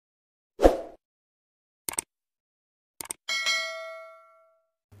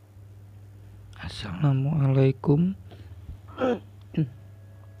Assalamualaikum.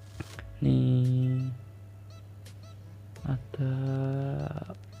 Nih ada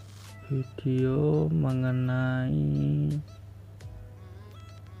video mengenai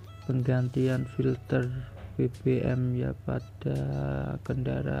penggantian filter BBM ya pada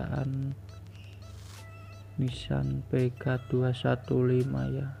kendaraan Nissan PK215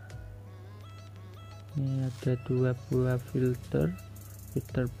 ya. Ini ada dua buah filter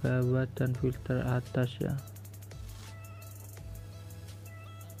bawah dan filter atas ya.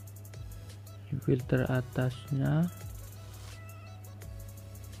 Ini filter atasnya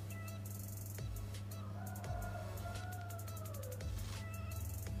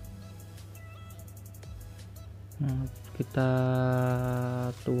kita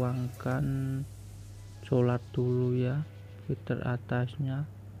tuangkan solar dulu ya, filter atasnya,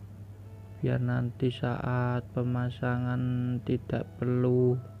 biar nanti saat pemasangan tidak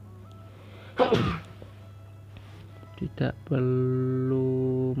perlu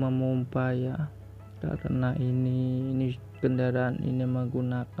memompa ya, karena ini kendaraan ini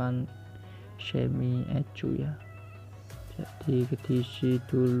menggunakan semi ecu ya, jadi diisi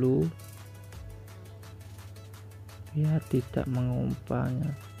dulu biar tidak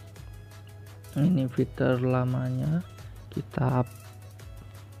mengompanya. Ini filter lamanya kita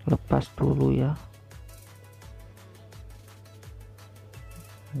lepas dulu ya,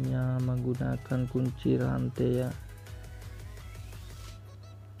 hanya menggunakan kunci rantai ya.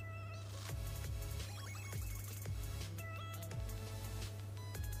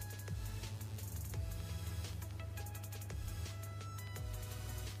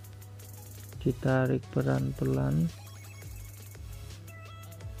 Ditarik pelan-pelan.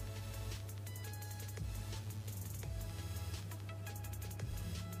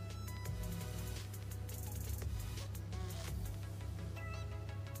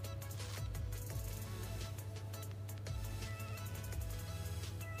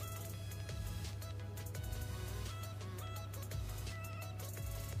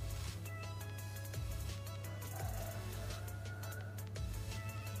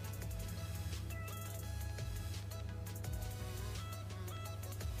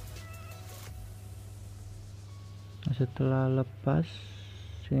 Setelah lepas,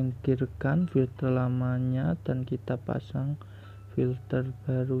 singkirkan filter lamanya dan kita pasang filter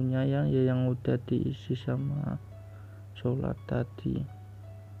barunya yang udah diisi sama solar tadi.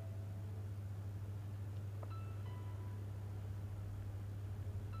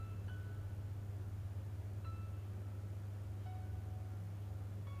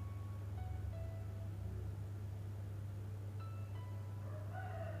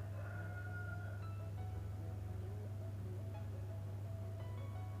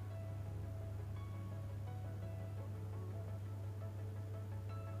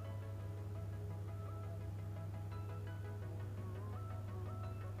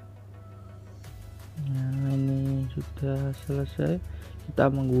 Nah, ini sudah selesai. Kita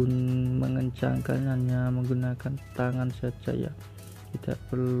mengencangkan hanya menggunakan tangan saja ya, tidak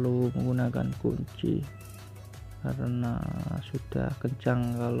perlu menggunakan kunci karena sudah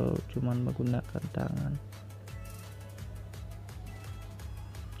kencang kalau cuman menggunakan tangan.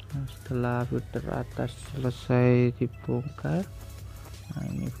 Nah, setelah filter atas selesai dibongkar, nah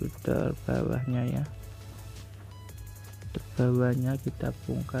ini filter bawahnya ya. Bawahnya kita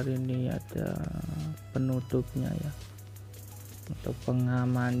bongkar, ini ada penutupnya ya, untuk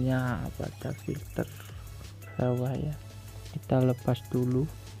pengamannya pada filter bawah ya. Kita lepas dulu.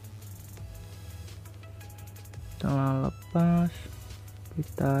 Setelah lepas,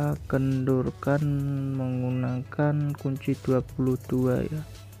 kita kendurkan menggunakan kunci 22 ya.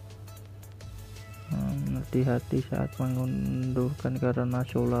 Hati-hati saat mengendurkan karena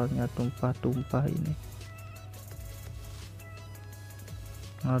solarnya tumpah-tumpah ini.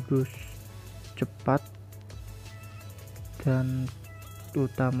 Harus cepat dan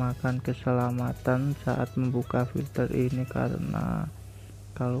utamakan keselamatan saat membuka filter ini, karena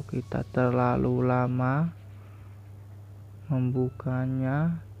kalau kita terlalu lama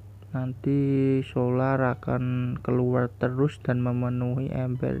membukanya nanti solar akan keluar terus dan memenuhi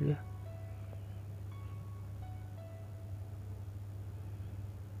ember ya.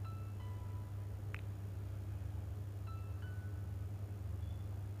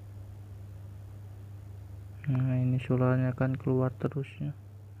 Nah, ini solarnya akan keluar terusnya,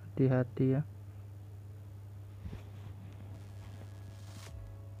 hati-hati ya.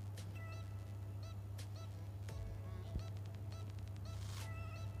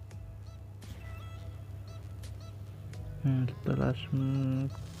 Setelah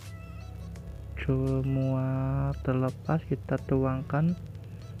semua terlepas, kita tuangkan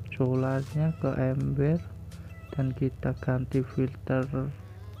solarnya ke ember dan kita ganti filter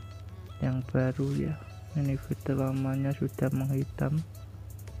yang baru ya. Ini filter lamanya sudah menghitam,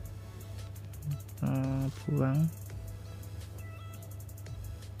 buang.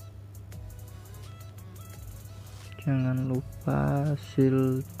 Jangan lupa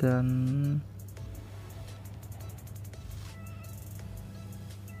seal dan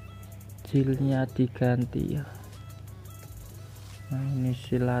sealnya diganti ya. Nah ini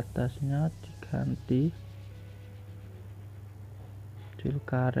seal atasnya diganti, seal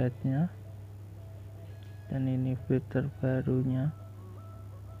karetnya, dan ini filter barunya.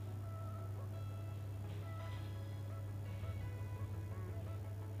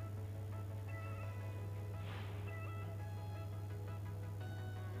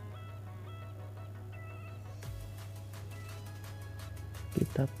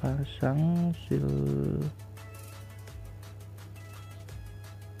 Kita pasang seal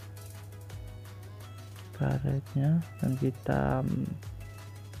karetnya dan kita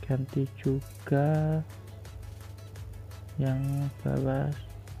ganti juga yang bawah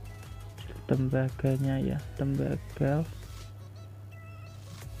tembaganya ya, tembaga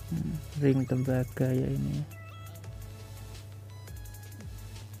ring tembaga ya ini.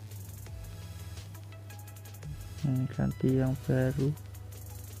 Ganti yang baru.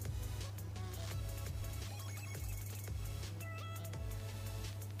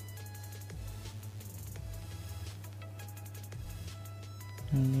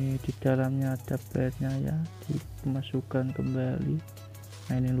 Ini di dalamnya ada bednya ya, dimasukkan kembali.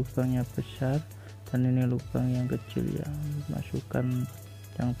 Nah ini lubangnya besar dan ini lubang yang kecil ya, masukkan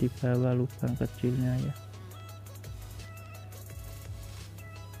yang di bawah lubang kecilnya ya.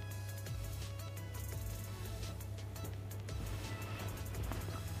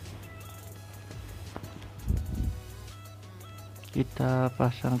 Kita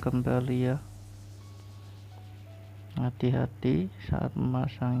pasang kembali ya, hati-hati saat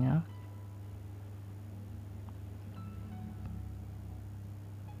memasangnya.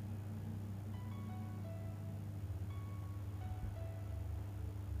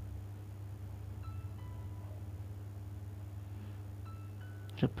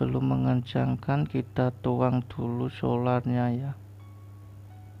 Sebelum mengencangkan kita tuang dulu solarnya ya,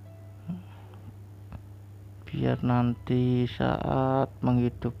 biar nanti saat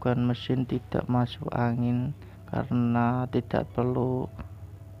menghidupkan mesin tidak masuk angin, karena tidak perlu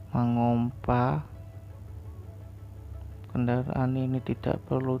mengompa. Kendaraan ini tidak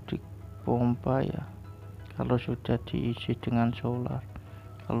perlu dipompa ya kalau sudah diisi dengan solar.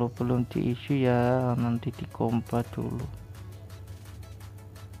 Kalau belum diisi ya nanti dikompa dulu.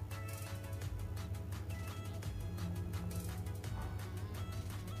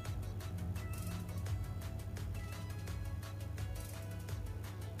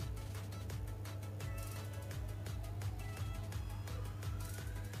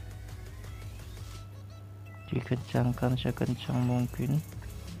 Dikencangkan sekencang mungkin.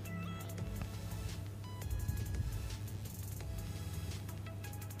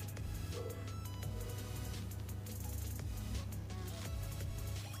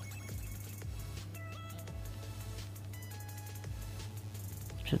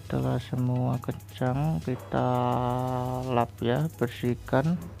 Setelah semua kencang, kita lap ya,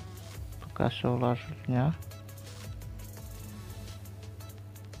 bersihkan bekas solarnya.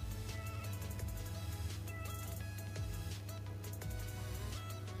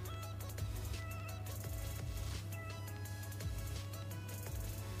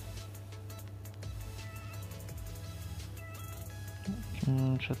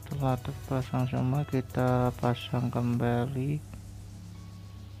 Setelah terpasang semua, kita pasang kembali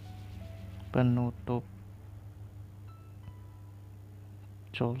penutup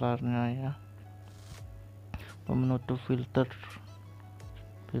solarnya ya, penutup filter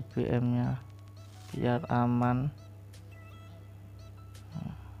BBM nya biar aman.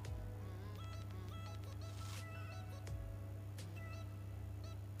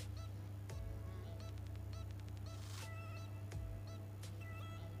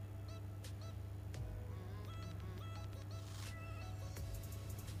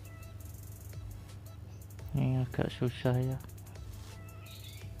 Ini agak susah ya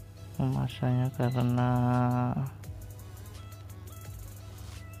memasangnya karena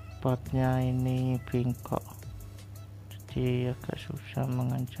potnya ini bengkok, jadi agak susah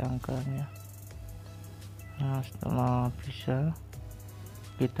mengencangkannya. Nah setelah bisa,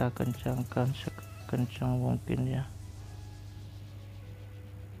 kita kencangkan sekencang mungkin ya.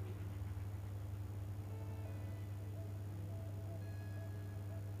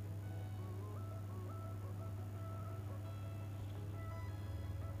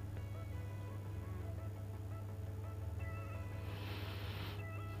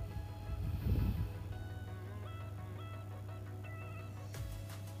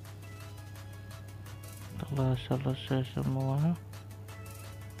 Setelah selesai semua,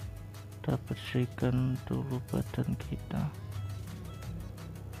 kita bersihkan dulu badan kita.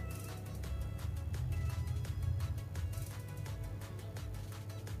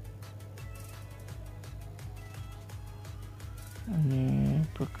 Ini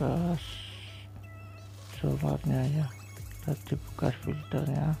bekas solarnya ya, tadi bekas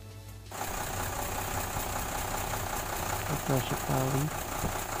filternya bekas sekali.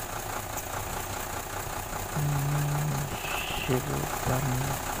 Silkan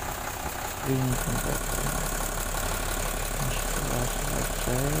ring tempatnya. Setelah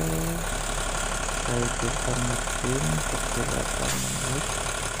selesai, saya hidupkan mesin beberapa menit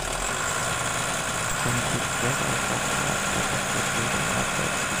dan dicek apakah ada kekurangan atau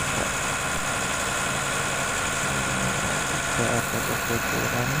tidak. Jika ada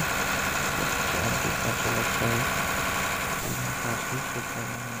kekurangan, pekerjaan kita selesai. Terima kasih sudah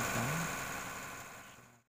menonton.